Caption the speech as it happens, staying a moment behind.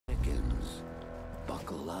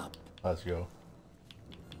up. Let's go.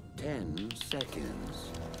 10 seconds.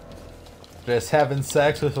 Just having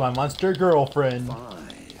sex with my monster girlfriend. 5.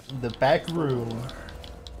 In the back room.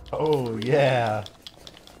 Oh, yeah.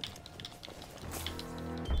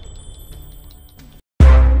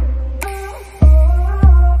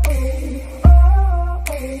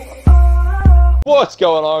 What's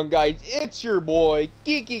going on, guys? It's your boy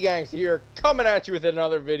Geeky Gangsta here, coming at you with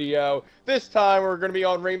another video. This time we're going to be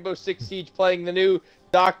on Rainbow Six Siege playing the new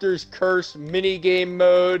Doctor's Curse minigame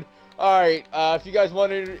mode. Alright, if you guys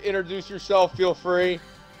want to introduce yourself, feel free.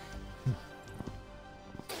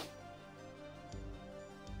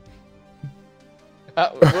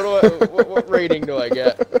 What rating do I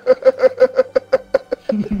get?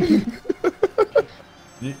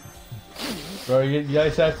 Bro, you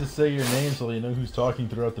guys have to say your name so you know who's talking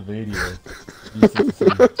throughout the video.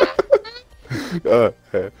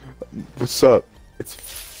 Hey, what's up? It's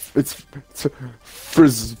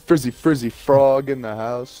Frizzy Frog in the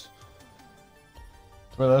house.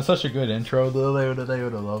 Bro, that's such a good intro though. They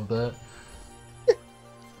would have loved that.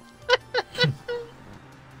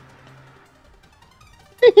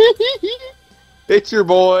 It's your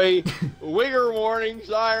boy Wigger Warning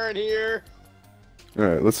Siren here. All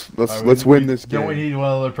right, let's win this game. Don't we need one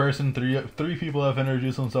other person? Three people have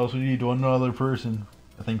introduced themselves. We need one other person.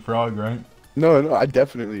 I think Frog, right? No, I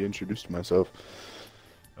definitely introduced myself.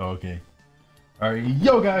 Okay. Alright,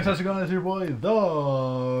 yo guys, how's it going? It's your boy, the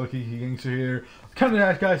Geeky Gangster here. Coming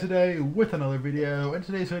at you guys today with another video. In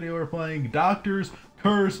today's video, we're playing Doctor's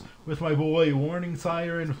Curse with my boy Warning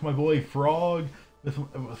Siren, with my boy Frog, with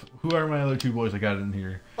who are my other two boys I got in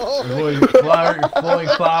here? My boy Flowing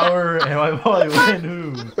Flower, and my boy Win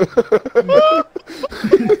Who.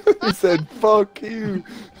 He said, "Fuck you."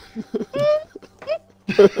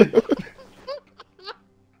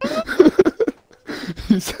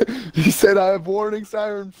 He said I have Warning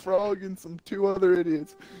Siren, Frog, and some 2 other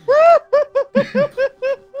idiots.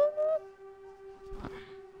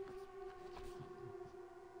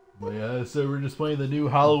 But yeah, so we're just playing the new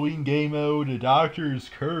Halloween game mode, the Doctor's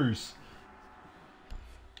Curse.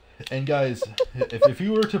 And guys, if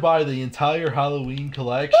you were to buy the entire Halloween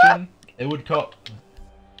collection, it would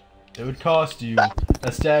cost you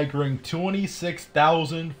a staggering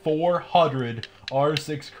 26,400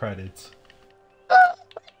 R6 credits.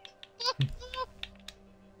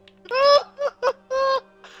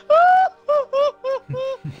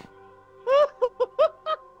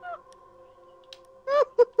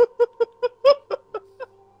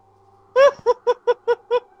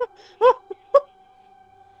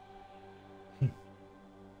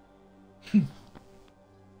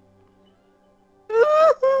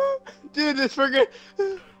 Dude, this freaking...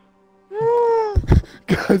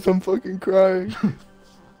 Guys, I'm fucking crying.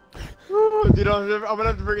 Dude, I'm gonna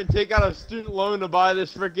have to freaking take out a student loan to buy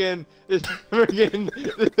this freaking...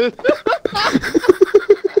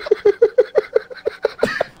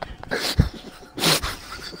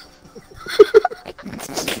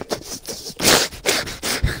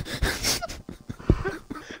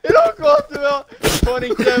 It'll cost about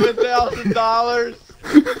 $27,000.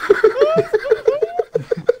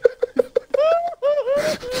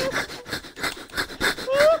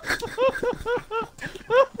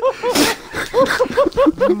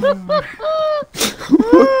 What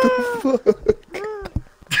the fuck?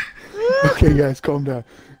 Okay, guys, calm down.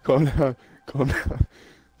 Calm down.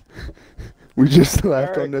 We just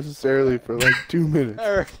laughed unnecessarily for like 2 minutes.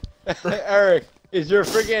 Eric, is your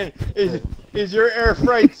freaking is your air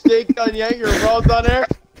fried steak done yet? Your well done, Eric?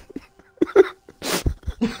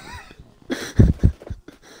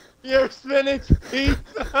 Your spinach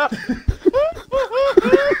pizza.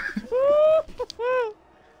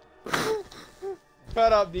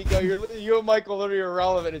 Shut up, Nico. You and Michael are literally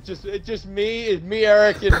irrelevant. It's just me,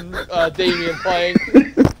 Eric, and Damien playing.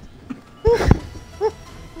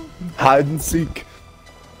 Hide and seek.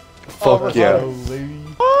 Oh, Fuck yeah. Baby.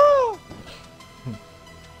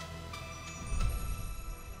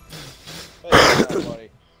 That's not funny.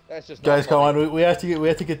 That's just Guys, come funny. on. We have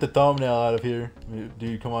to get the thumbnail out of here.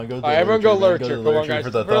 Dude, come on, go. Alright, everyone go lurcher. Come on, guys. For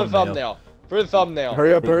the thumbnail.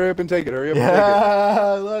 Hurry up and take it. Hurry up and take it.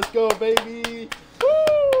 Yeah, let's go, baby.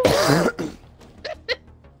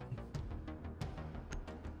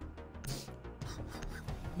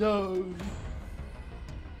 No.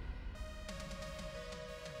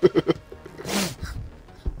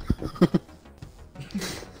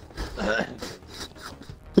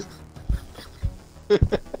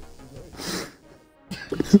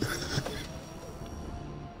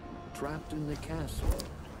 Trapped in the castle.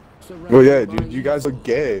 Oh yeah, dude, you guys look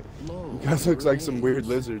gay. You guys look like some weird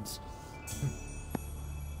lizards.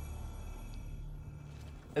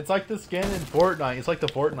 It's like the skin in Fortnite. It's like the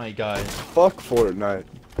Fortnite guy. Fuck Fortnite.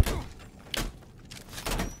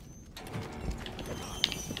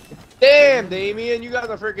 Damn, Damien, you got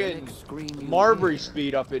the freaking Next scream you Marbury hear,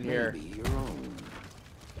 speed up in here. maybe your own.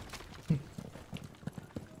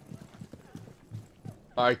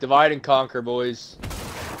 Alright, divide and conquer, boys.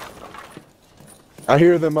 I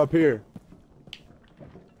hear them up here.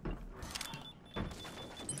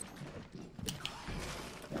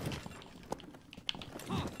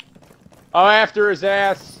 I'm after his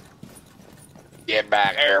ass. Get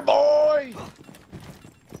back here, boy!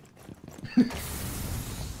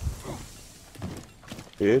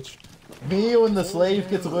 Bitch. Me when the slave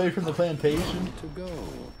gets away from the plantation. To go.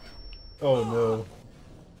 Oh no.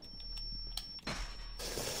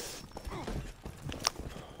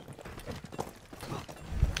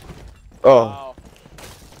 Oh.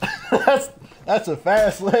 Wow. That's a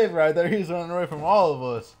fast slave right there. He's running away from all of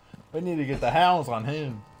us. We need to get the hounds on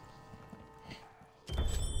him.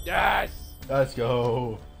 Yes! Let's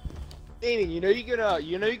go. Damien, you know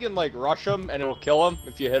you can like rush him and it'll kill him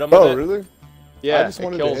if you hit him Oh, with it? really? Yeah, I just it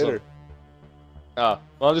wanted to kills hit him. her. Oh,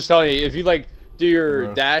 well, I'm just telling you, if you like do your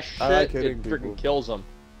Bro. dash I like shit, hitting it people. freaking kills them.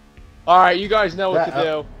 Alright, you guys know what That,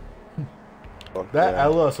 to do. Fuck That yeah.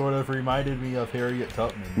 Ella sort of reminded me of Harriet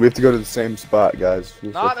Tubman. We have to go to the same spot, guys. We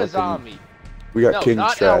have to Not a fucking- zombie. We got No, king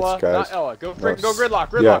not strats, Ella, guys. not Ella. Go freaking go Yes. gridlock,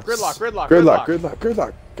 gridlock, Yes. gridlock, gridlock, Gridlock, gridlock. gridlock,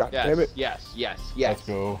 gridlock. God Yes, damn it. yes, yes, Let's yes,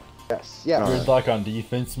 go. yes, yes. Alright. Gridlock on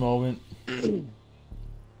defense moment.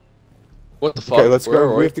 What the fuck? Okay, let's Where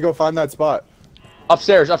go. are We have to go find that spot.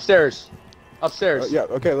 Upstairs, upstairs, upstairs. Yeah,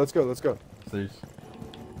 okay, let's go, let's go. Please.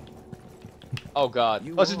 Oh god.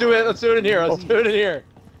 You Let's just do it. Let's do it in here. Let's do it in here.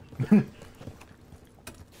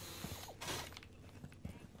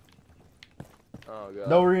 Oh god.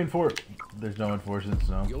 No reinforce. There's no reinforcements,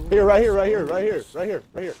 no. You'll Here, right here, right here, right here, right here,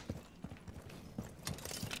 right here.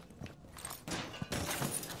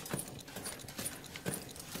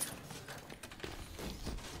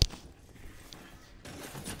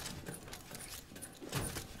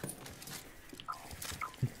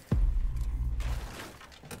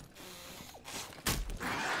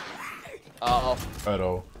 Uh oh. At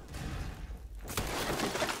all.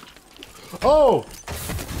 Oh!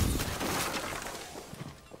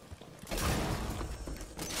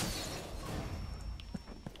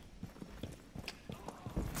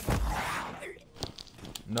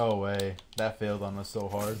 No way. That failed on us so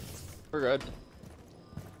hard. We're good.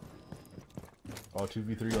 Oh,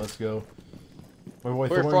 2v3, let's go. My boy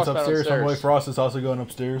Where Thorn's Frost went upstairs. My boy upstairs. Frost is also going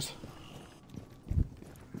upstairs.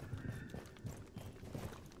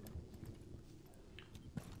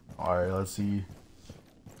 Alright, let's see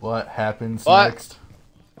what happens What? next.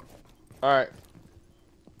 Alright.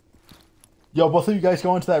 Yo, both of you guys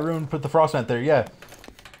go into that room and put the Frost vent there, yeah.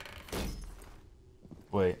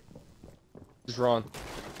 Wait. Just run.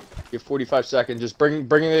 You have 45 seconds. Just bring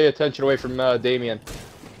the attention away from Damien.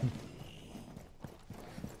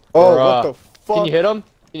 Oh, Or, what the fuck? Can you hit him?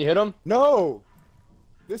 Can you hit him? No!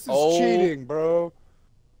 This is Oh. cheating, bro.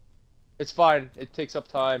 It's fine. It takes up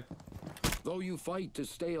time. Though you fight to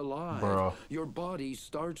stay alive, Bro. your body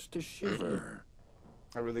starts to shiver.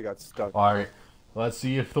 I really got stuck. Alright. Let's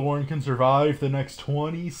see if Thorn can survive the next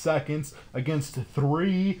 20 seconds against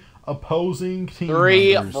 3 opposing team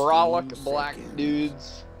Three members. brolic black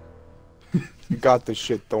dudes. You got this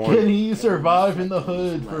shit, Can Thorn. he survive in the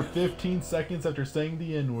hood for 15 seconds after saying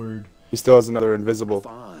the N-word? He still has another invisible.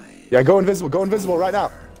 5, Yeah, go invisible right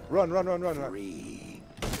now. Run, run, run, run, run. 3.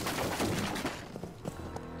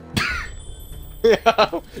 Yeah.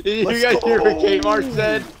 You Let's guys hear what go. Kmart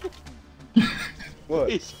said? What?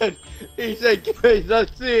 He said,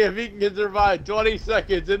 let's see if he can survive 20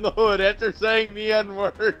 seconds in the hood after saying the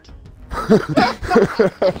N-word.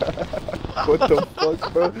 What the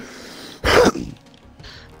fuck, bro?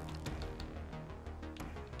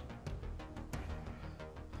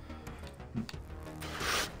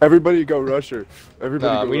 Everybody go rush her.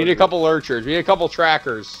 Everybody No, go we need rush a couple lurchers. We need a couple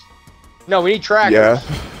trackers. No, we need her. trackers.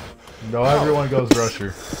 Yeah. No, everyone goes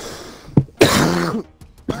rusher.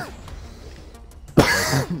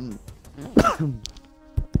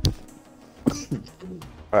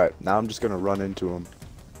 Alright, now I'm just gonna run into him.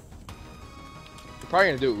 We're probably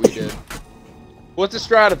gonna do what we did. What's the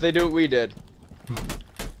strat if they do what we did?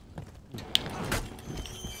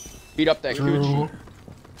 Beat up that True. coochie.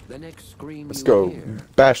 The next scream Let's you go. hear,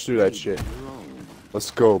 Bash through that maybe shit. your own.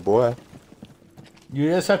 Let's go, boy. You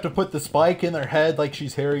just have to put the spike in their head like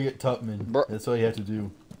she's Harriet Tubman. Bro- That's all you have to do.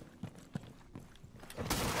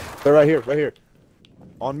 They're right here, right here.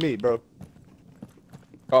 On me, bro.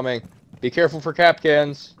 Coming. Be careful for cap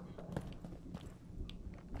cans.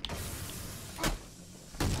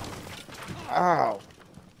 Ow.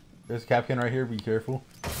 There's a Capcan right here. Be careful.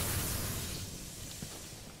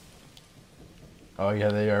 Oh yeah,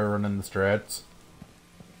 they are running the strats.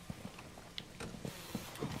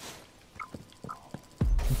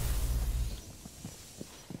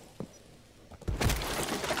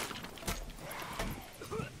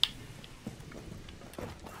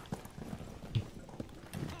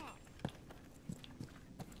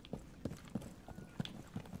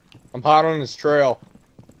 I'm hot on this trail.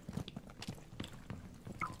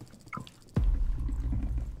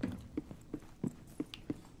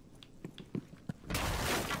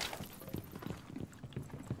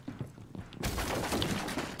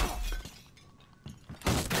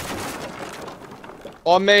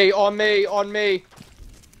 On me, on me, on me.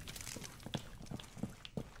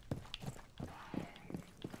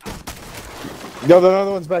 No, the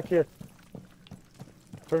other one's back here.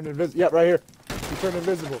 Turn invisible. Yeah, right here. You turn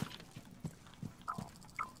invisible.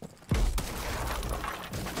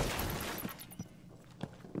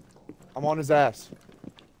 I'm on his ass.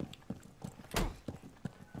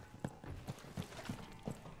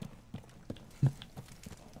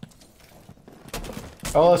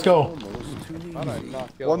 Oh, let's go. Almost too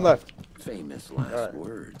easy. One left. Famous last Alright.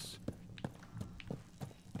 words.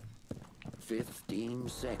 15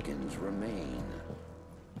 seconds remain.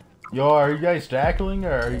 Yo, are you guys tackling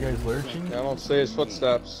or are you guys lurching? I don't see his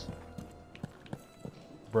footsteps.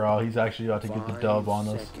 Bro, he's actually about to get the 5 dub on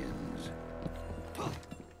us. seconds.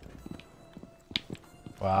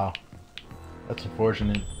 Wow. That's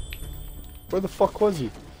unfortunate. Where the fuck was he?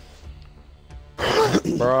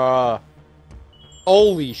 Bruh.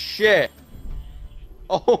 Holy shit.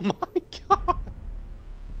 Oh my god.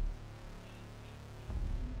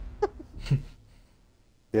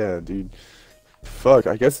 Yeah, dude. Fuck,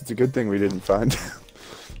 I guess it's a good thing we didn't find him.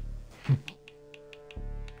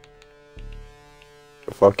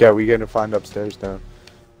 Fuck yeah, we gotta find upstairs now.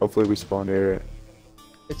 Hopefully we spawn near it.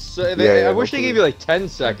 It's Yeah, I wish they hopefully. gave you like 10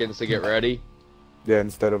 seconds to get ready. Yeah,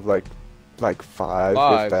 instead of like 5,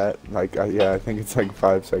 Five. if that. Like, yeah, I think it's like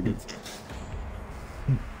 5 seconds.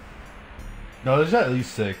 No, there's at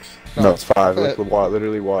least 6. No, it's 5. Like,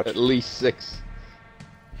 literally watch. At least 6.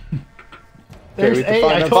 There's we have to 8.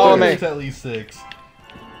 find I out told you follow me. there's at least 6.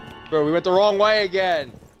 Bro, we went the wrong way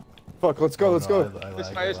again. Fuck, let's go, Oh, let's no, go. I This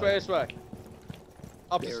lag, way, I this lag. way, this way.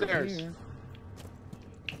 Up the They're stairs. here.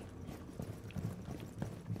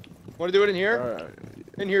 Want to do it in here? Alright.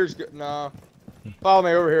 In here's good. No. Follow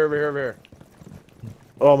me over here, over here, over here.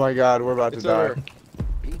 Oh my god, we're about It's to die. over.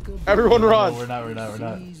 Peekaboo Everyone run. No, we're not, we're not, we're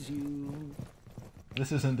not. sees you.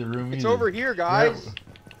 This isn't the room It's either. over here, guys.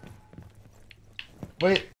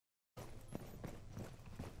 Wait.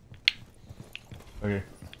 Okay.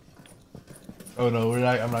 Oh no, we're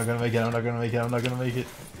not. I'm not gonna make it. I'm not gonna make it. I'm not gonna make it.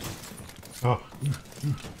 Oh.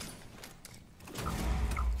 Can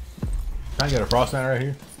I get a frost man right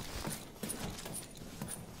here?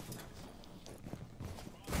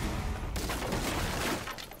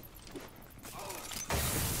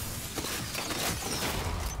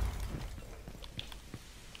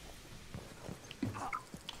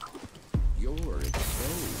 You're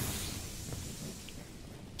exposed.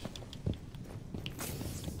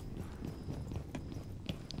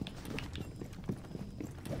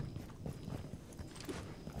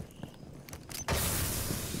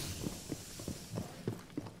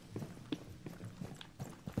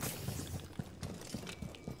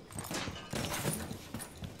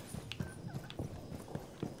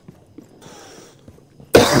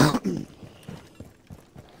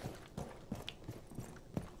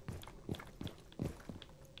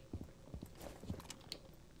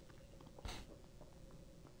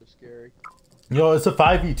 So scary. Yo, it's a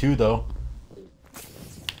 5v2 though.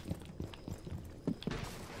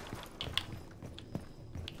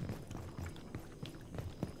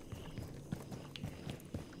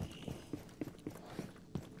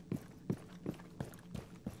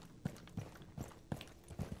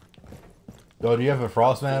 Yo, do you have a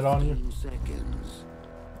frost mat on you? 15 seconds.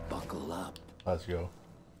 Buckle up. Let's go.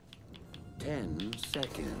 10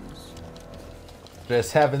 seconds.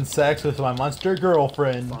 Just having sex with my monster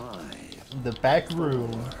girlfriend 5. in the back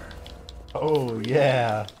room. Oh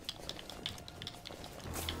yeah.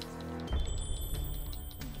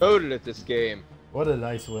 Loaded at this game. What a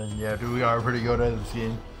nice win. Yeah, dude, we are pretty good at this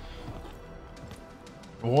game.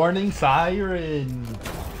 Warning siren.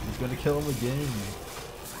 He's gonna kill him again.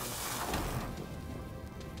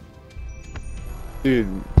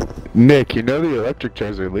 Dude, Nick, you know the electric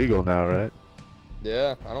chairs are legal now, right?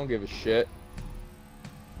 Yeah, I don't give a shit.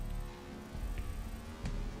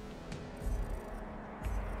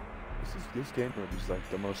 This game mode is like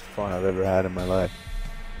the most fun I've ever had in my life.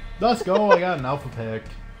 Let's go, I got an alpha pack.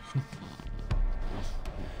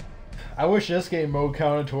 I wish this game mode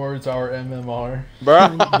counted towards our MMR.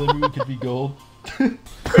 Bruh. Then we could be gold. Maybe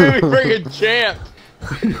freaking champ.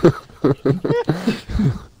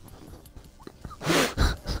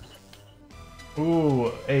 Ooh,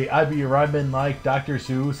 hey, I be rhyming like Dr.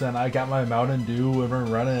 Seuss, and I got my Mountain Dew, and we're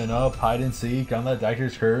running up hide and seek on that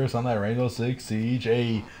Doctor's Curse on that Rainbow Six Siege.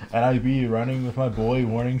 Hey, and I be running with my boy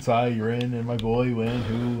Warning Siren, and my boy Wind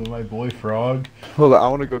Who, and my boy Frog. Hold on, I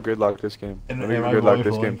want to go gridlock this game. And Let me my gridlock boy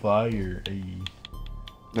this Flying game. Flyer. Hey.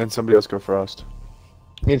 Then somebody else go frost.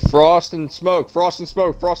 Need frost and smoke, frost and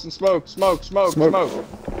smoke, frost and smoke, smoke.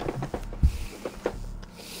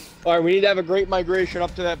 Alright, we need to have a great migration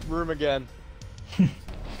up to that room again.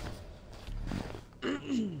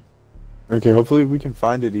 Okay, hopefully we can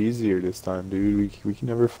find it easier this time, dude. We can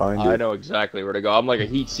never find it. I know exactly where to go. I'm like a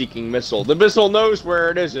heat-seeking missile. The missile knows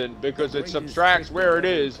where it isn't because it subtracts where it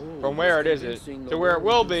is from where it isn't to where it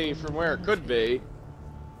will be from where it could be.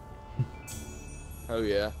 Oh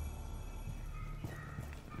yeah.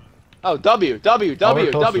 Oh, W,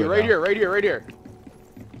 right here.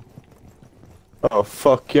 Oh,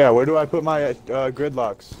 fuck yeah. Where do I put my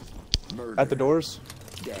gridlocks? Murder, At the doors?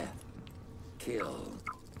 death, kill.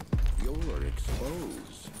 You're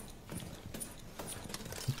exposed.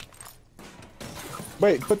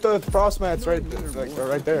 Wait, put the frost mats right,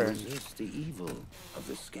 right there. Resist the evil of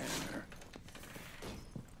the scanner.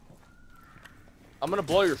 I'm gonna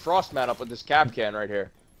blow your frost mat up with this cap can right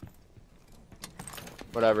here.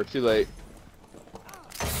 Whatever, too late.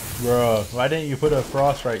 Bruh, why didn't you put a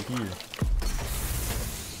frost right here?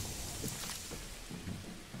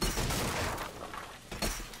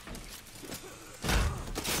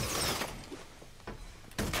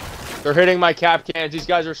 They're hitting my cap cans. These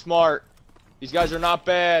guys are smart. These guys are not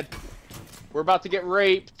bad. We're about to get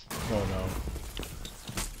raped. Oh no.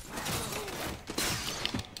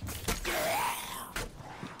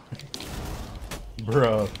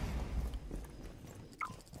 Bruh.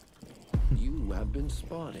 You have been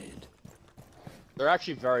spotted. They're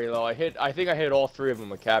actually very low. I think I hit all three of them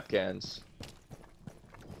with cap cans.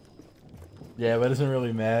 Yeah, but it doesn't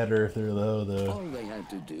really matter if they're low, though. All they had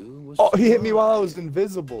to do was. Oh, he hit me while I was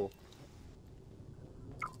invisible.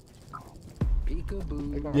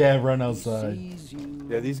 Peekaboo. Yeah, run outside. Sees you.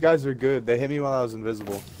 Yeah, these guys are good. They hit me while I was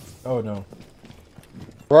invisible. Oh no.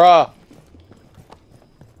 Bruh.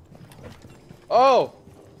 Oh.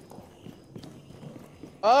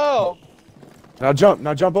 Oh. Now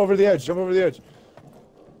jump over the edge, jump over the edge.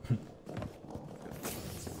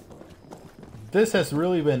 This has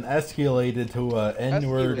really been escalated to a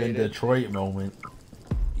N-word in Escalated. Detroit moment.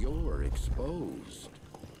 You're exposed.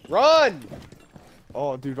 Run.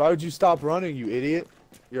 Oh, dude, why would you stop running, you idiot?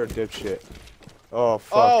 You're a dipshit. Oh,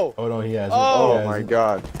 fuck. Oh. Oh no, he hasn't. Oh. He Oh my hasn't.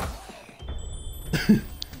 god.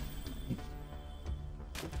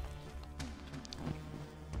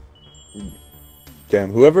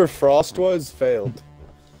 Damn, whoever Frost was failed.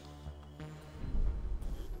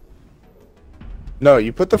 No,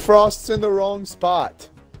 you put the Frosts in the wrong spot.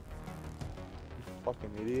 You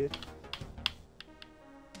fucking idiot.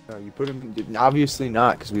 No, you put him. Obviously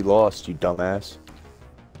not, because we lost, you dumbass.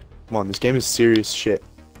 Come on, this game is serious shit.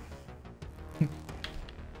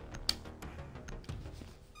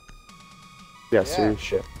 Yeah, serious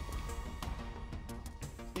shit.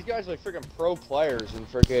 These guys are like freaking pro players and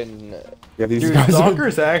freaking. Yeah, these Dude, guys are.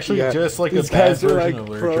 Stalker's actually Yeah, just like a these bad guys are version like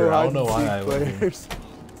of pro Lurcher. I don't know why I hide-and-seek like him. players.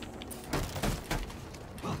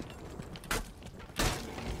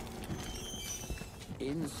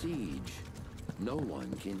 In siege, no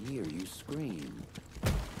one can hear you scream.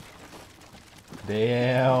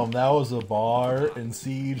 Damn, that was a bar in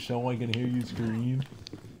Siege. No one can hear you scream.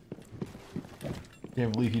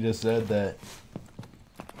 Can't believe he just said that.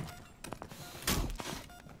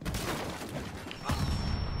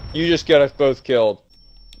 You just got us both killed.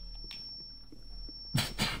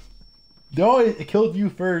 No, it killed you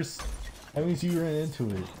first. That means you ran into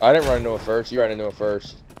it. I didn't run into it first. You ran into it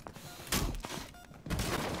first.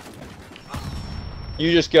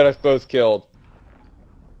 You just got us both killed.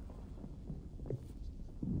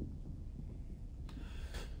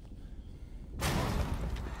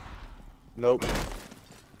 Nope.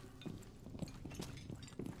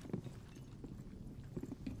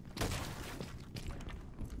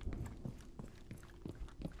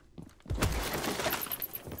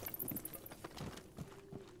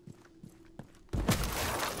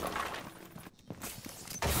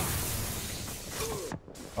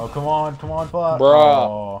 Oh, come on, Fuck. Bruh.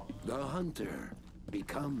 Oh. The hunter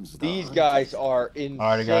becomes the These hunted. guys are insane.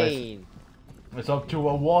 Alrighty, guys. It's up to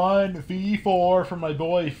a 1v4 for my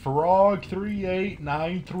boy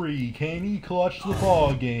Frog3893. Can he clutch the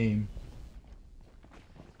ball game?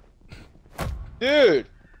 Dude!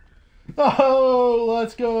 Oh,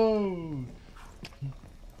 let's go!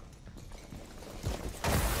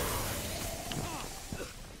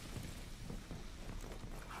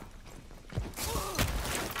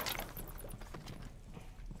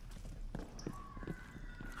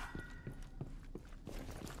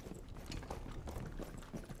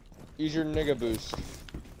 Use your nigga boost.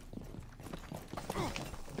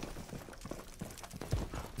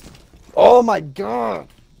 Oh my god!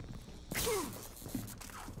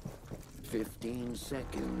 15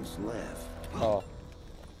 seconds left. Oh.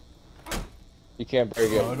 You can't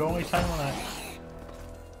break it. Oh, it only time on that.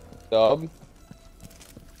 Dub.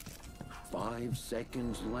 5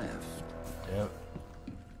 seconds left. Yep.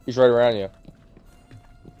 He's right around you.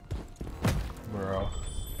 Bro.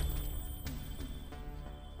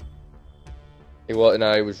 He was,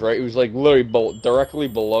 no, he was right. He was like literally directly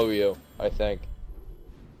below you, I think.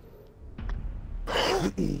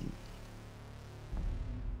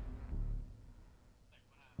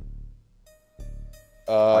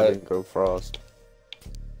 I didn't go Frost.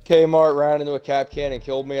 Kmart ran into a cap can and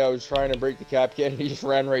killed me. I was trying to break the cap can. He just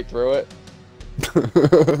ran right through it.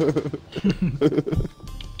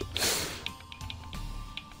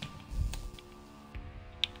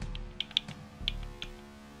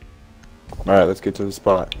 Alright, let's get to the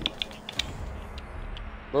spot.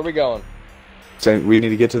 Where are we going? Saying we need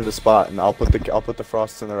to get to the spot, and I'll put the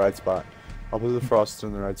frosts in the right spot. I'll put the frosts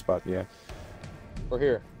in the right spot. Yeah. We're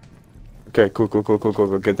here. Okay. Cool.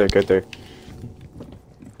 Get there.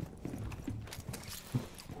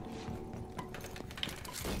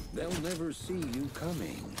 They'll never see you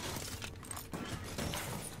coming.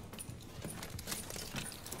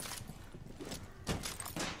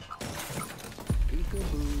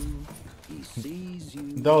 Peekaboo. He sees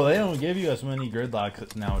you. Though they don't give you as many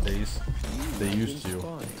gridlocks nowadays. They used to.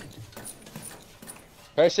 Can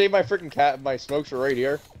I save my freaking cat? My smokes are right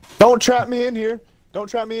here. Don't trap me in here. Don't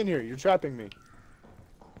trap me in here. You're trapping me.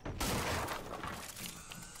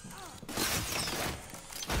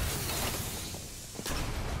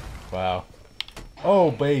 Wow.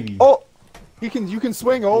 Oh, baby. Oh, you can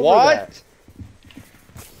swing over What? that.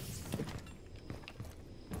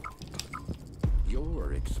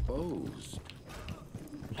 You're exposed.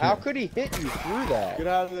 How could he hit you through that? Get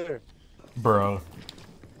out of there. Bro.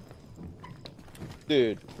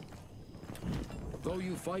 Dude, Though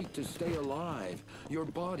you fight to stay alive, your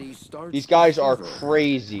body starts. these guys to are shiver.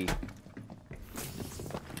 crazy.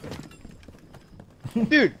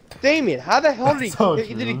 Dude, Damien, how the hell did he, So did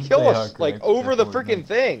he true. kill They us, are like, crazy. over the They're freaking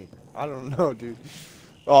thing? I don't know, dude.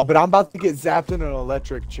 Oh, but I'm about to get zapped in an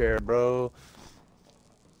electric chair, bro.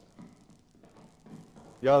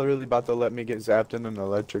 Y'all really about to let me get zapped in an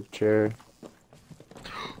electric chair?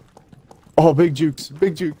 Oh, big jukes.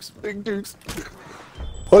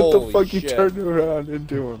 What Holy the fuck you shit. turned around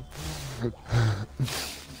into him?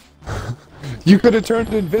 You could have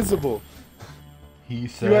turned invisible. He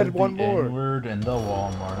said had one the more. N-word in the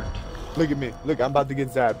Walmart. Look at me. Look, I'm about to get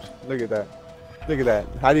zapped. Look at that. Look at that.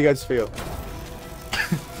 How do you guys feel?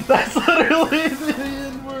 That's literally the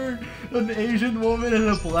N-word. An Asian woman and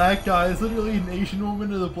a black guy. It's literally an Asian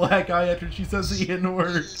woman and a black guy after she says the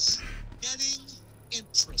N-word. Getting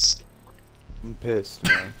interesting. I'm pissed,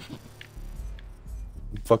 man.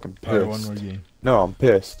 I'm fucking pissed. Alright, one more game. No, I'm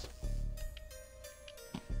pissed.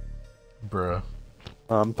 Bruh.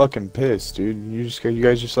 I'm fucking pissed, dude. You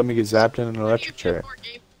guys just let me get zapped in an electric chair.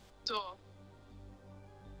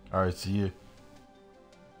 Alright, see you.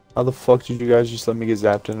 How the fuck did you guys just let me get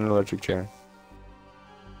zapped in an electric chair?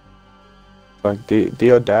 Like,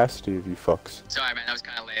 the audacity of you fucks. Sorry, man, that was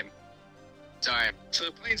kind of lame. Sorry. So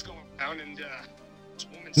the plane's going down, and this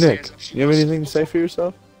woman Nick, stands up. She you have goes, anything to say for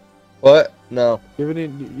yourself? What? No. You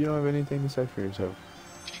don't have anything to say for yourself.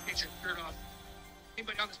 She takes her shirt off.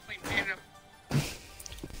 Anybody on this plane handed up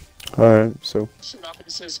Alright, so shirt off and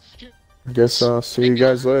it says, "Here." I guess I'll see you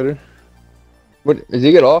guys later. What? Did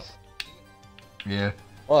he get off? Yeah.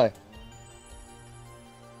 Why?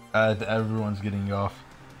 Everyone's getting off.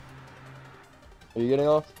 Are you getting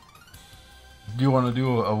off? Do you want to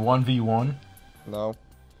do a 1v1? No.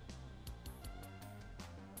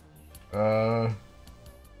 I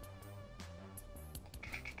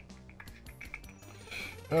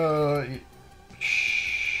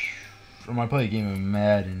might play a game of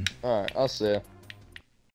Madden. Alright, I'll see ya.